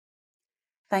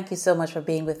Thank you so much for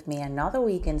being with me another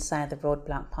week inside the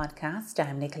Roadblock Podcast.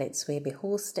 I'm Nicolette Swaby,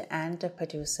 host and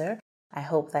producer. I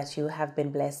hope that you have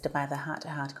been blessed by the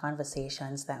heart-to-heart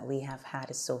conversations that we have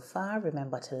had so far.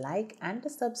 Remember to like and to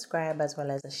subscribe, as well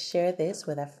as share this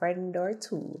with a friend or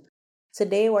two.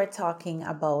 Today we're talking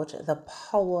about the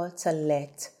power to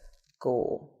let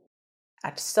go.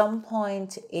 At some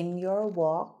point in your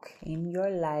walk, in your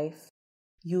life,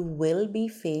 you will be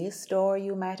faced, or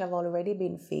you might have already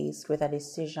been faced with a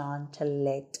decision to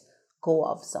let go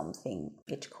of something.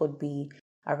 It could be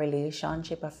a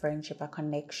relationship, a friendship, a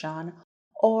connection,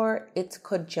 or it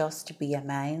could just be a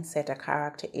mindset, a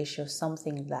character issue,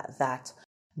 something that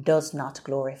does not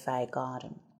glorify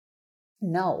God.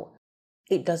 No,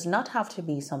 it does not have to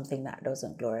be something that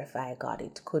doesn't glorify God.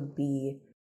 It could be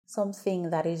something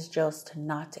that is just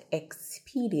not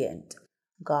expedient.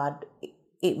 God,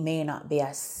 it may not be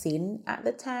a sin at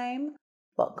the time,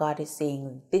 but God is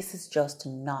saying, this is just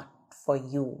not for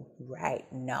you right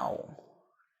now.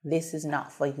 This is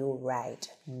not for you right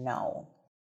now.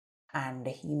 And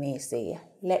He may say,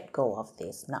 let go of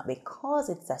this, not because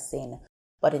it's a sin,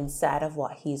 but inside of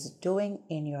what He's doing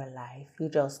in your life. You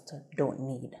just don't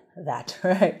need that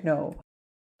right now.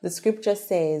 The scripture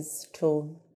says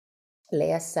to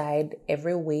lay aside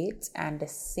every weight and the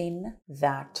sin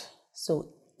that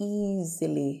so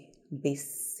easily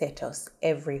beset us,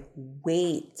 every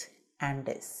weight and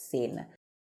sin.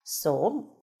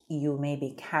 So you may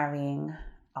be carrying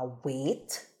a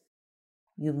weight,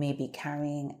 you may be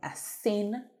carrying a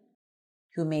sin,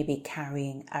 you may be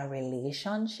carrying a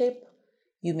relationship,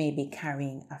 you may be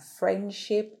carrying a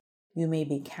friendship, you may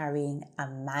be carrying a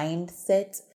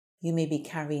mindset, you may be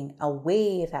carrying a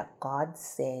way that God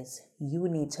says you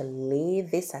need to lay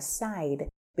this aside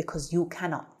because you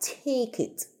cannot take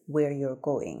it where you're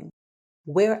going.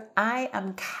 Where I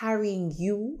am carrying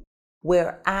you,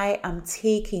 where I am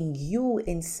taking you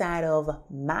inside of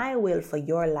my will for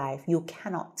your life, you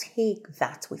cannot take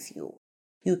that with you.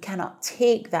 You cannot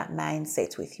take that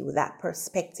mindset with you. That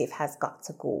perspective has got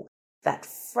to go. That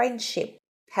friendship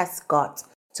has got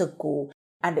to go.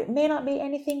 And it may not be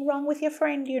anything wrong with your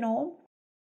friend,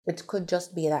 It could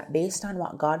just be that based on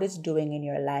what God is doing in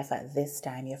your life at this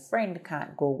time, your friend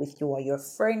can't go with you, or your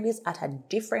friend is at a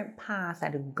different path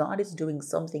and God is doing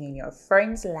something in your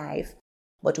friend's life.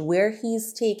 But where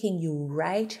He's taking you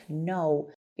right now,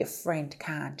 your friend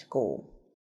can't go.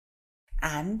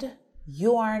 And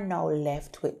you are now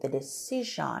left with the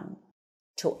decision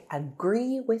to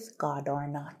agree with God or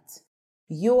not.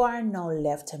 You are now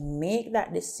left to make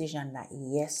that decision that,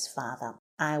 yes, Father,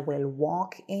 I will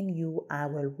walk in you, I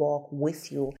will walk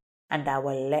with you, and I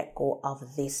will let go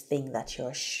of this thing that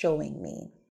you're showing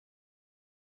me.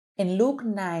 In Luke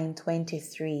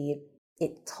 9:23,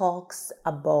 it talks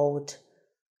about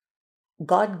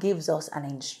God gives us an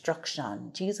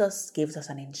instruction. Jesus gives us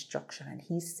an instruction, and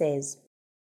He says,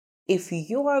 if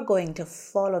you are going to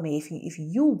follow me, if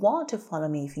you want to follow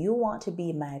me, if you want to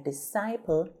be my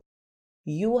disciple,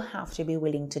 you have to be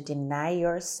willing to deny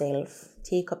yourself,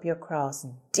 take up your cross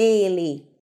daily,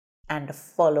 and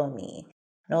follow me.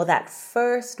 Now, that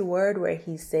first word where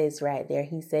He says right there,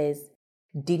 He says,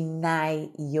 deny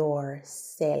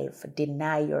yourself,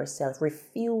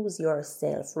 refuse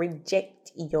yourself,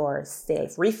 reject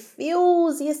yourself,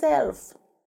 refuse yourself.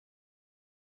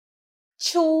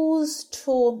 Choose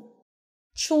to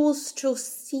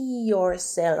see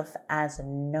yourself as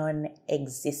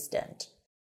non-existent.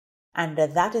 And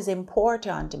that is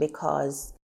important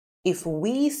because if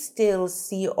we still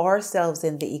see ourselves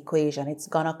in the equation, it's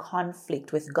going to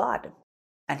conflict with God.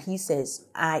 And He says,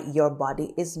 your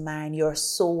body is mine, your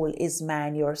soul is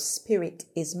mine, your spirit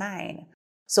is mine.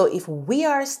 So if we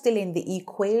are still in the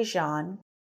equation,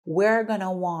 we're going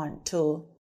to want to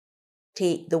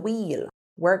take the wheel.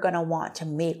 We're going to want to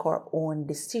make our own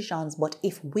decisions. But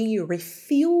if we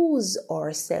refuse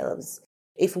ourselves,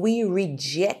 if we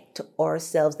reject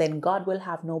ourselves, then God will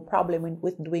have no problem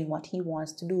with doing what He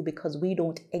wants to do because we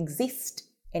don't exist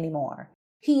anymore.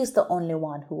 He is the only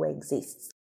one who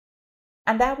exists.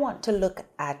 And I want to look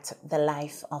at the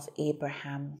life of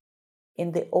Abraham.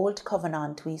 In the Old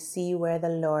Covenant, we see where the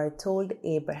Lord told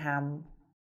Abraham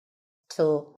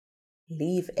to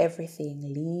leave everything,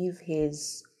 leave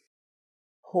his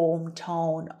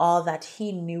hometown, all that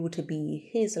he knew to be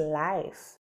his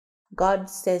life. God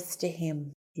says to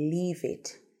him, leave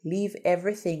it, leave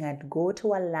everything and go to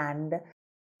a land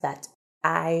that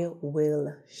I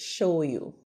will show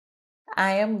you.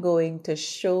 I am going to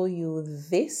show you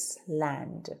this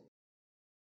land.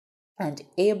 And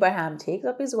Abraham takes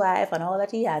up his wife and all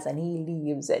that he has, and he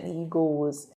leaves and he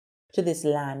goes to this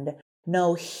land.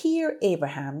 Now here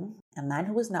Abraham A man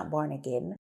who is not born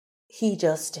again, he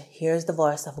just hears the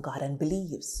voice of God and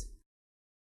believes.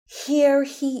 Here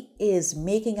he is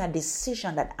making a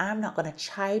decision that I'm not going to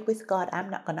chide with God. I'm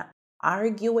not going to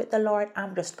argue with the Lord.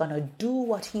 I'm just going to do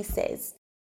what he says.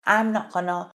 I'm not going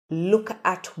to look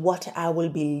at what I will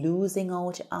be losing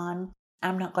out on.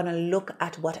 I'm not going to look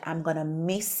at what I'm going to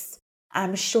miss.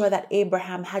 I'm sure that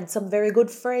Abraham had some very good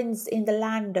friends in the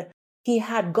land. He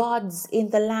had gods in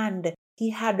the land. He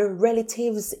had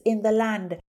relatives in the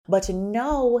land. But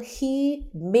now he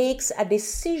makes a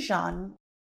decision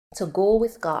to go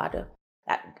with God.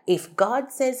 That if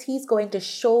God says he's going to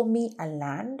show me a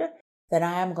land, then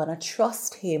I am going to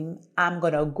trust him. I'm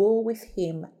going to go with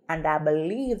him. And I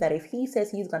believe that if he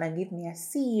says he's going to give me a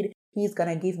seed, he's going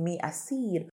to give me a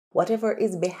seed. Whatever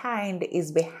is behind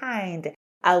is behind.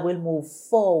 I will move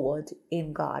forward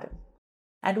in God.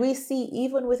 And we see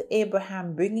even with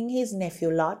Abraham bringing his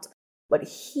nephew Lot, but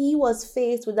he was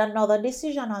faced with another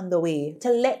decision on the way, to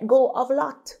let go of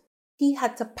Lot. He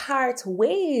had to part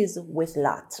ways with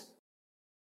Lot.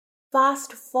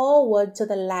 Fast forward to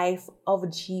the life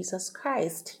of Jesus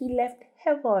Christ. He left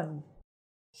heaven.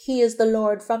 He is the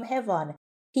Lord from heaven.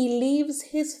 He leaves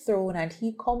his throne and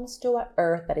he comes to an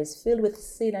earth that is filled with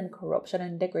sin and corruption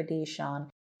and degradation.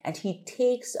 And he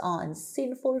takes on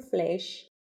sinful flesh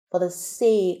for the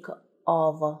sake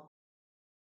of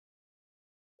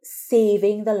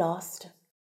saving the lost,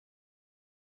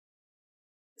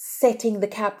 setting the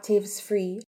captives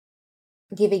free,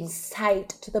 giving sight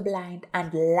to the blind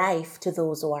and life to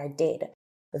those who are dead.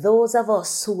 Those of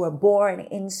us who were born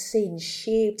in sin,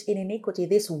 shaped in iniquity,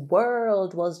 this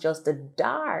world was just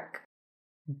dark.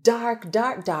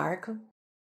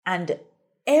 And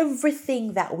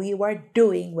everything that we were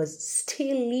doing was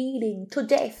still leading to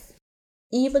death.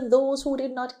 Even those who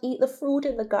did not eat the fruit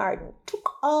in the garden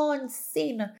took on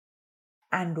sin.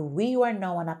 And we were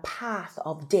now on a path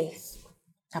of death.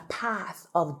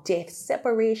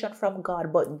 Separation from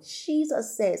God. But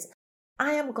Jesus says,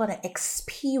 I am going to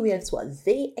experience what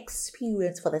they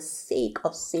experienced for the sake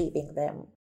of saving them.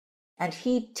 And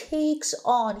he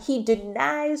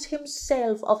denies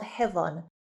himself of heaven,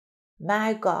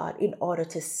 my God, in order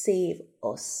to save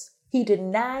us. He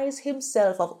denies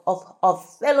himself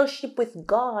of fellowship with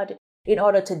God in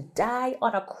order to die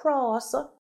on a cross,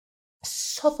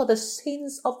 suffer the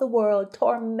sins of the world,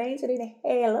 tormented in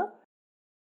hell,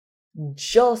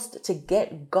 just to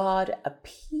get God a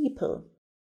people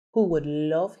who would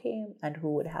love him and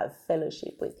who would have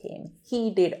fellowship with him.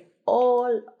 He did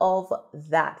all of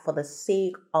that for the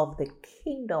sake of the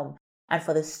kingdom and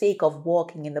for the sake of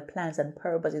walking in the plans and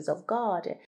purposes of God.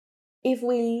 If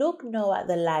we look now at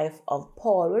the life of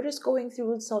Paul, we're just going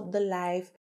through the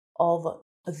life of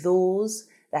those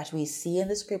that we see in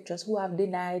the scriptures who have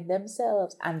denied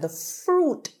themselves and the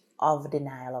fruit of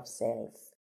denial of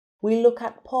self. We look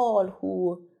at Paul,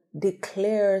 who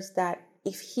declares that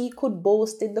if he could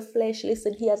boast in the flesh,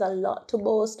 listen, he has a lot to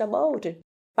boast about.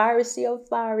 Pharisee of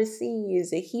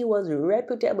Pharisees, he was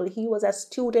reputable, he was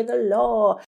astute in the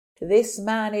law. This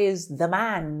man is the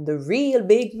man, the real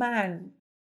big man.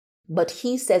 But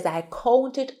he says, I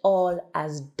count it all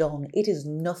as dung. It is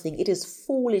nothing. It is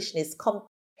foolishness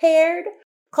compared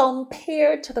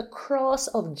to the cross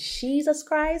of Jesus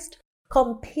Christ,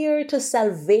 compared to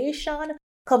salvation,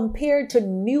 compared to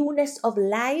newness of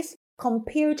life,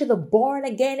 compared to the born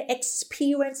again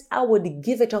experience. I would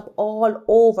give it up all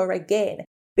over again,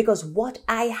 because what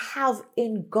I have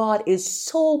in God is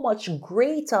so much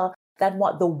greater than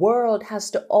what the world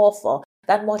has to offer,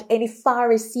 than what any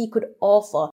Pharisee could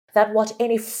offer, than what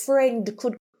any friend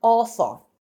could offer.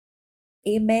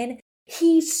 Amen.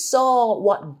 He saw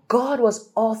what God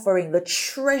was offering, the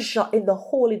treasure in the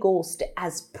Holy Ghost,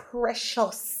 as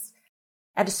precious.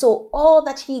 And so all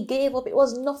that he gave up, it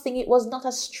was nothing. It was not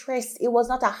a stress. It was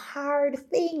not a hard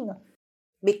thing,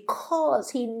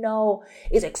 because he now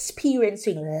is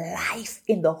experiencing life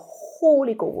in the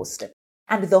Holy Ghost.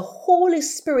 And the Holy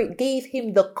Spirit gave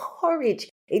him the courage.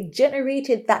 It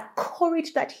generated that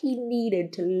courage that he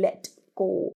needed to let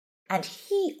go. And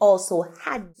he also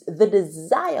had the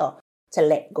desire to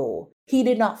let go. He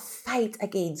did not fight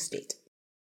against it.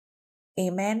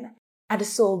 Amen. And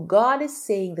so God is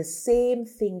saying the same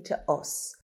thing to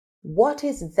us. What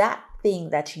is that thing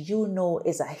that you know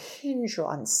is a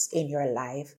hindrance in your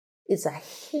life? Is a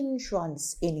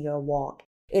hindrance in your walk.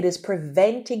 It is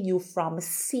preventing you from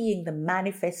seeing the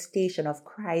manifestation of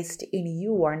Christ in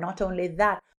you. Or not only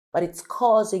that, but it's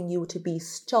causing you to be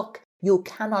stuck. You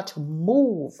cannot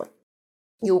move.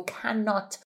 You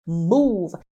cannot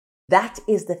move. That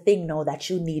is the thing now that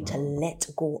you need to let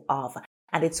go of.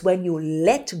 And it's when you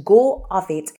let go of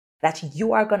it that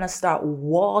you are going to start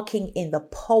walking in the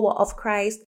power of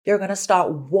Christ. You're going to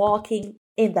start walking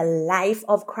in the life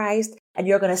of Christ, and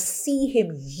you're going to see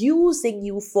him using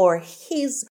you for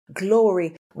his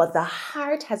glory. But the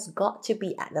heart has got to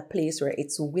be at the place where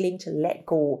it's willing to let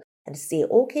go and say,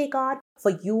 okay, God,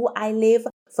 for you I live,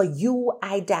 for you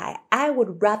I die. I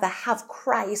would rather have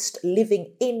Christ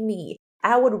living in me.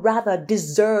 I would rather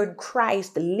discern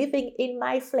Christ living in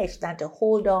my flesh than to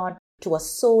hold on to a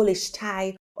soulish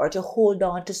tie or to hold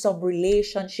on to some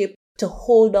relationship, to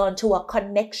hold on to a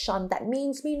connection that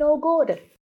means me no good.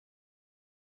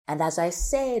 And as I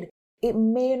said, it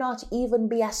may not even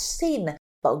be a sin,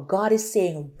 but God is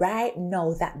saying right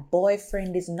now that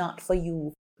boyfriend is not for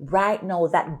you. Right now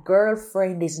that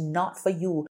girlfriend is not for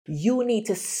you. You need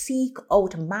to seek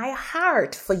out my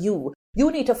heart for you. You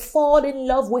need to fall in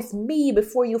love with me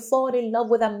before you fall in love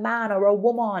with a man or a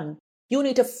woman. You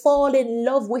need to fall in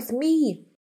love with me.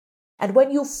 And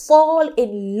when you fall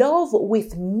in love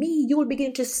with me, you will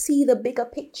begin to see the bigger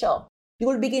picture. You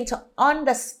will begin to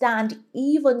understand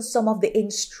even some of the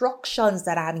instructions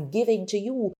that I'm giving to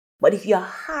you. But if your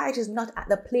heart is not at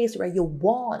the place where you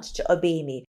want to obey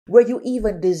me, where you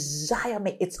even desire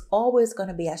me, it's always going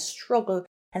to be a struggle.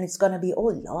 And it's going to be,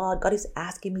 oh Lord, God is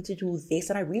asking me to do this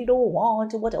and I really don't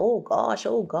want to. But oh gosh,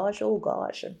 oh gosh, oh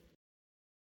gosh.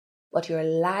 But your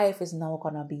life is now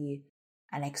going to be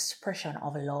an expression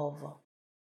of love.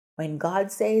 When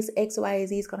God says X, Y,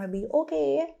 Z is going to be,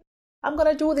 okay, I'm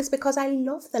going to do this because I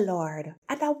love the Lord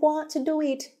and I want to do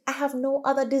it. I have no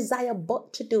other desire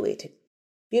but to do it.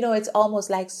 You know, it's almost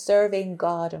like serving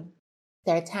God.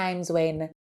 There are times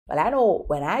when, well, I know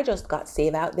when I just got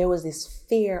saved out, there was this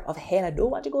fear of hell. I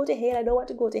don't want to go to hell. I don't want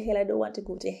to go to hell. I don't want to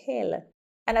go to hell.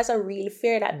 And that's a real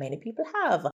fear that many people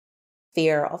have.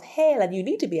 Fear of hell. And you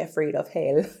need to be afraid of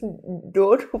hell.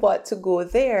 Don't want to go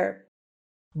there.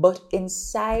 But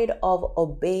inside of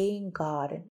obeying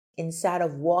God, inside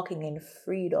of walking in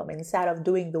freedom, inside of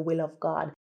doing the will of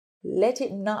God, let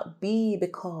it not be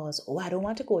because, oh, I don't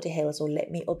want to go to hell, so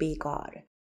let me obey God.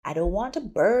 I don't want to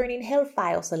burn in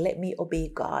hellfire, so let me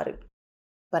obey God.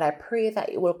 But I pray that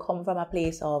it will come from a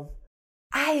place of,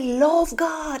 I love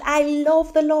God. I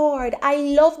love the Lord. I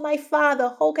love my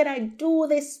Father. How can I do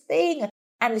this thing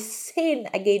and sin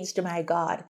against my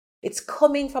God? It's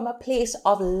coming from a place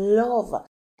of love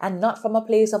and not from a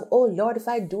place of, oh Lord, if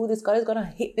I do this, God is going to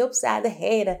hit me upside the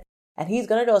head and he's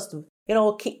going to just,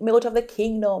 kick me out of the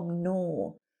kingdom.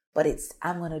 No, but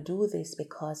I'm going to do this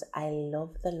because I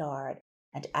love the Lord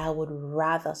and I would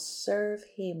rather serve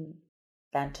him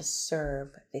than to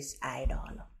serve this idol.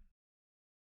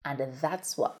 And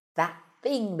that's what that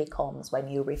thing becomes when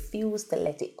you refuse to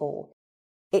let it go.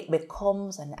 It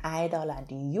becomes an idol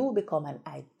and you become an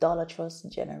idolatrous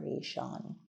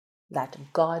generation that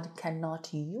God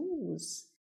cannot use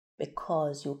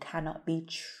because you cannot be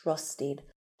trusted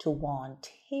to want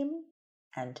him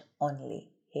and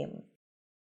only him.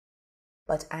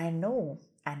 But I know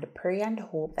and pray and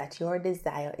hope that your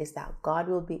desire is that God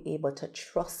will be able to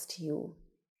trust you.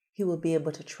 He will be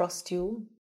able to trust you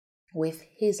with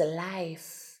his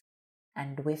life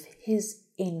and with his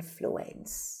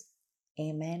influence.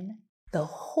 Amen. The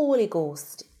Holy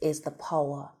Ghost is the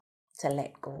power to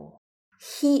let go.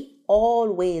 He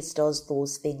always does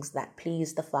those things that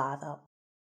please the Father.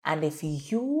 And if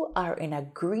you are in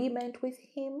agreement with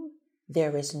him,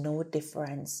 there is no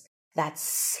difference. That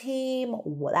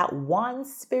one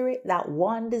spirit, that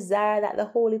one desire that the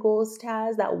Holy Ghost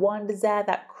has, that one desire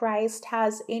that Christ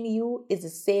has in you is the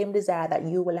same desire that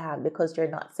you will have because you're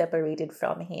not separated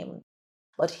from him.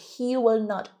 But he will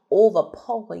not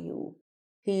overpower you.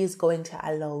 He is going to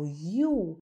allow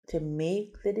you to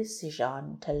make the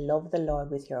decision to love the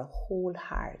Lord with your whole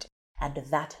heart. And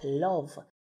that love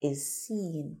is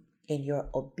seen in your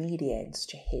obedience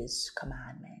to his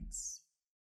commandments.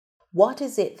 What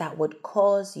is it that would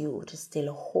cause you to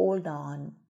still hold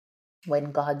on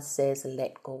when God says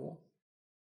let go?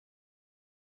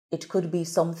 It could be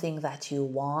something that you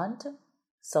want,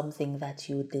 something that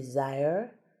you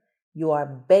desire. You are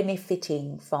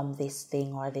benefiting from this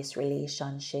thing or this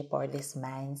relationship or this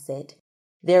mindset.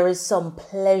 There is some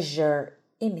pleasure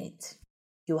in it.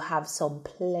 You have some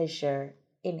pleasure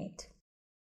in it.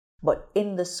 But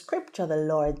in the scripture, the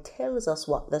Lord tells us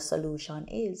what the solution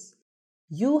is.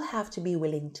 You have to be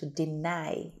willing to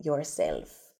deny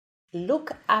yourself.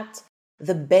 Look at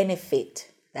the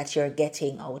benefit that you're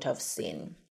getting out of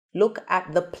sin. Look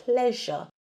at the pleasure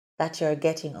that you're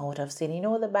getting out of sin. You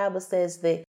know, the Bible says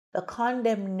the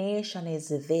condemnation is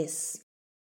this,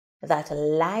 that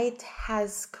light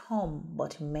has come,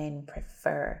 but men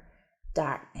prefer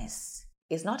darkness.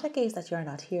 It's not a case that you're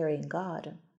not hearing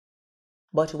God.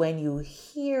 But when you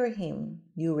hear him,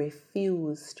 you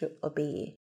refuse to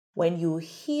obey. When you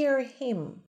hear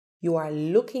him, you are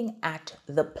looking at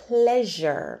the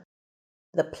pleasure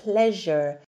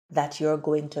that you're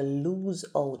going to lose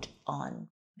out on.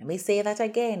 Let me say that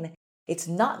again. It's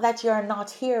not that you're not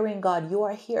hearing God. You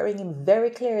are hearing him very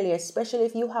clearly, especially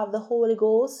if you have the Holy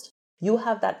Ghost. You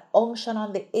have that unction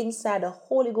on the inside. The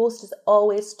Holy Ghost is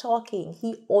always talking.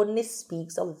 He only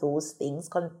speaks of those things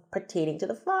pertaining to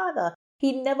the Father.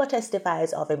 He never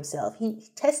testifies of himself. He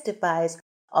testifies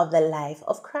of the life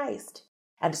of Christ.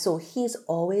 And so he's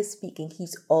always speaking.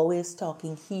 He's always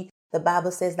talking. The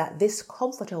Bible says that this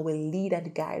comforter will lead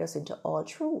and guide us into all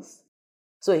truth.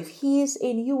 So if he is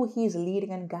in you, he is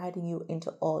leading and guiding you into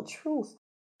all truth.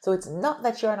 So it's not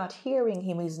that you're not hearing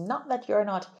him. It's not that you're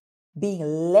not being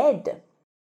led.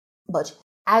 But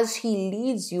as he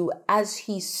leads you, as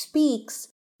he speaks,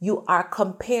 you are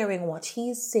comparing what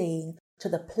he's saying to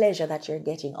the pleasure that you're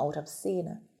getting out of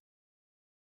sin.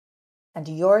 And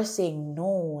you're saying,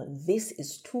 no, this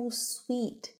is too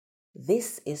sweet.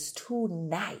 This is too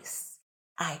nice.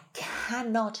 I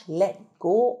cannot let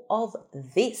go of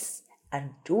this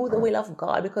and do the will of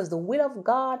God, because the will of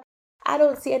God, I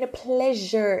don't see any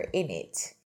pleasure in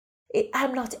it.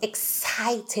 I'm not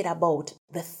excited about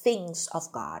the things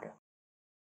of God.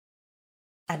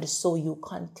 And so you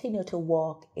continue to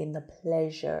walk in the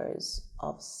pleasures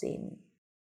of sin.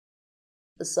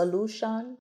 The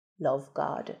solution, love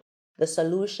God. The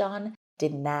solution,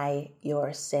 deny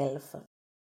yourself.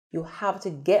 You have to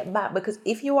get back, because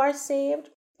if you are saved,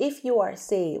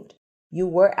 you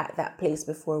were at that place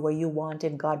before where you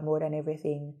wanted God more than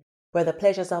everything, where the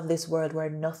pleasures of this world were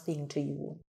nothing to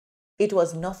you. It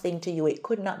was nothing to you. It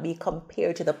could not be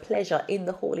compared to the pleasure in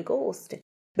the Holy Ghost,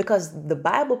 because the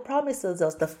Bible promises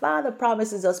us, the Father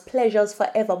promises us pleasures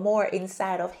forevermore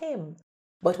inside of him.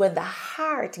 But when the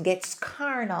heart gets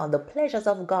carnal, the pleasures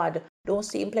of God don't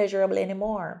seem pleasurable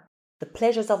anymore. The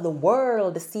pleasures of the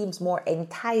world seems more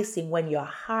enticing when your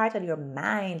heart and your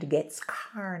mind gets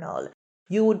carnal.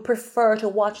 You would prefer to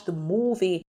watch the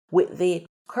movie with the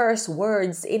curse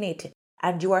words in it,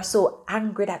 and you are so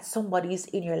angry that somebody's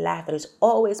in your life that is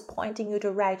always pointing you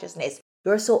to righteousness.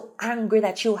 You're so angry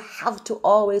that you have to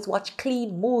always watch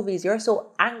clean movies. You're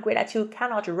so angry that you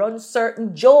cannot run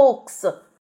certain jokes,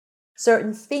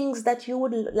 certain things that you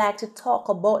would like to talk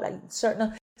about, like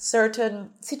certain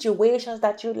situations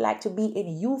that you'd like to be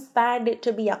in. You find it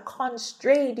to be a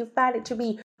constraint. You find it to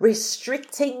be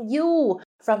restricting you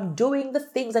from doing the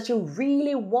things that you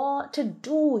really want to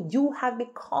do. You have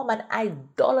become an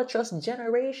idolatrous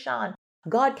generation.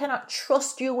 God cannot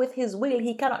trust you with his will.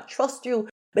 He cannot trust you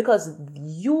because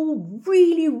you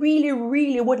really, really,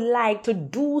 really would like to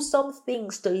do some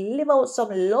things, to live out some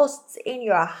lusts in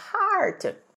your heart.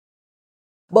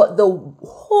 But the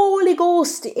Holy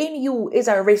Ghost in you is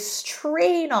a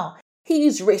restrainer.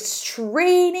 He's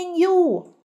restraining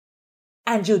you,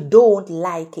 and you don't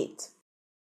like it.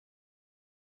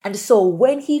 And so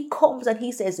when he comes and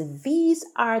he says, these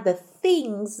are the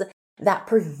things that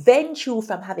prevent you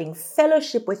from having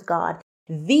fellowship with God,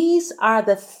 these are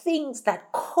the things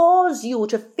that cause you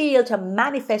to fail to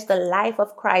manifest the life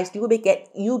of Christ,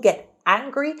 you get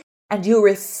angry and you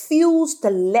refuse to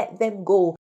let them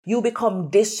go. You become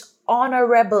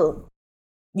dishonorable.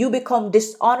 You become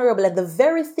dishonorable. And the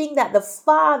very thing that the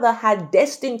Father had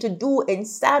destined to do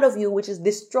inside of you, which is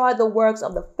destroy the works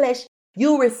of the flesh,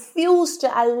 you refuse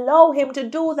to allow him to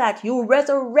do that. You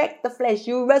resurrect the flesh.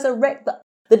 You resurrect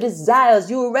the desires.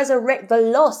 You resurrect the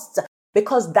lusts,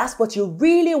 because that's what you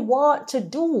really want to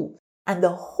do. And the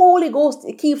Holy Ghost,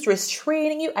 it keeps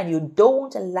restraining you and you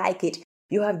don't like it.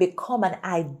 You have become an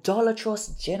idolatrous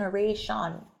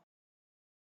generation.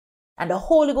 And the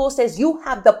Holy Ghost says you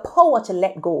have the power to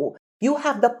let go. You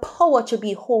have the power to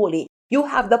be holy. You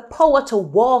have the power to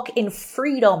walk in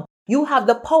freedom. You have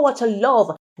the power to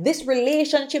love. This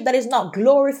relationship that is not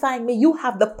glorifying me, you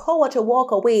have the power to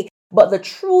walk away. But the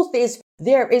truth is,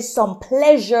 there is some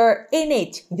pleasure in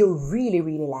it. You really,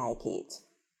 really like it.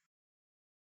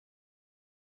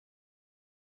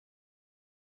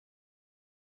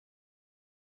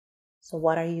 So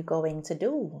what are you going to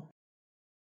do?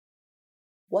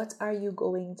 What are you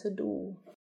going to do?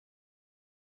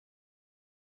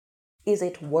 Is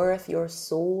it worth your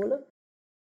soul?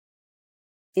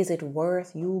 Is it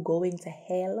worth you going to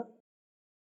hell?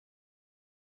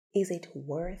 Is it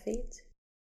worth it?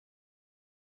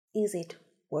 Is it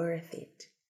worth it?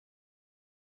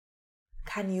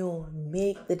 Can you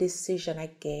make the decision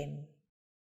again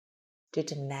to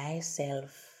deny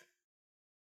self,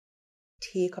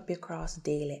 take up your cross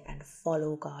daily and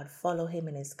follow God, follow him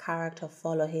in his character,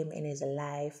 follow him in his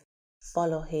life,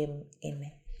 Follow Him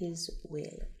in His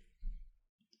will.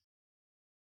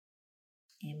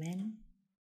 Amen.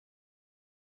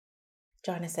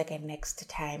 Join us again next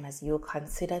time as you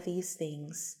consider these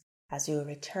things, as you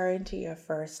return to your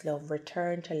first love,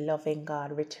 return to loving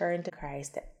God, return to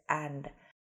Christ, and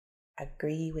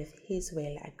agree with His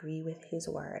will, agree with His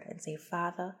word, and say,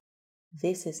 Father,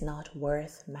 this is not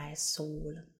worth my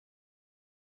soul.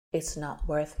 It's not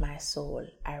worth my soul.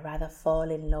 I rather fall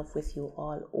in love with you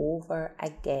all over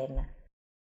again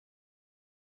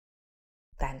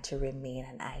than to remain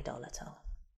an idolater.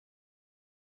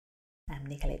 I'm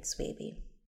Nicolette Swaby.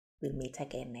 We'll meet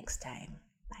again next time.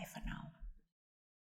 Bye for now.